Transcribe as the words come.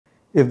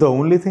If the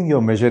only thing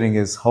you're measuring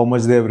is how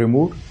much they have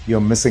removed, you're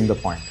missing the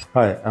point.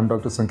 Hi, I'm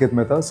Dr. Sanket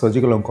Mehta,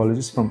 surgical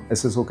oncologist from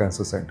SSO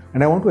Cancer Center,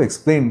 and I want to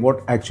explain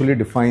what actually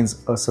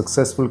defines a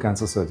successful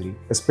cancer surgery,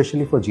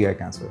 especially for GI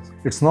cancers.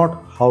 It's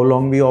not how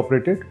long we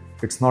operated,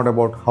 it's not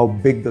about how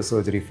big the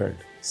surgery felt.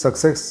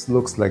 Success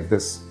looks like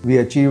this. We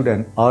achieved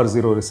an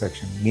R0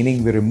 resection,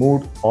 meaning we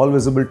removed all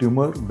visible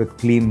tumor with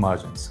clean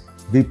margins.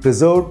 We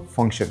preserved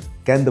function.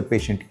 Can the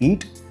patient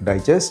eat,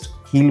 digest,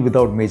 heal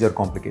without major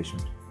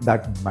complications?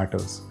 That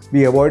matters.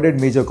 We avoided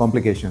major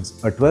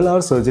complications. A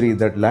 12-hour surgery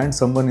that lands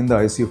someone in the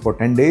ICU for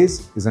 10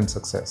 days isn't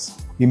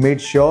success. We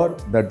made sure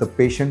that the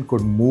patient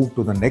could move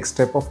to the next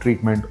step of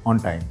treatment on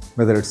time,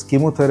 whether it's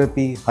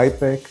chemotherapy,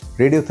 HIPEC,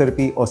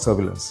 radiotherapy, or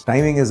surveillance.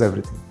 Timing is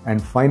everything.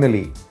 And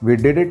finally, we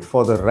did it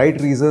for the right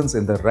reasons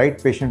in the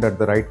right patient at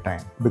the right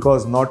time,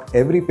 because not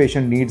every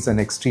patient needs an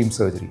extreme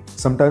surgery.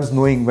 Sometimes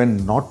knowing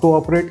when not to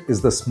operate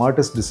is the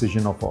smartest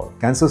decision of all.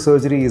 Cancer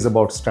surgery is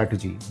about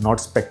strategy, not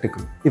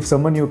spectacle. If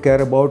someone you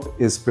care about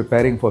is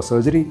preparing for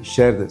surgery,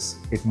 share this.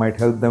 It might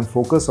help them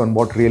focus on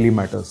what really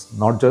matters,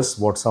 not just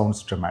what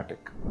sounds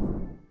dramatic.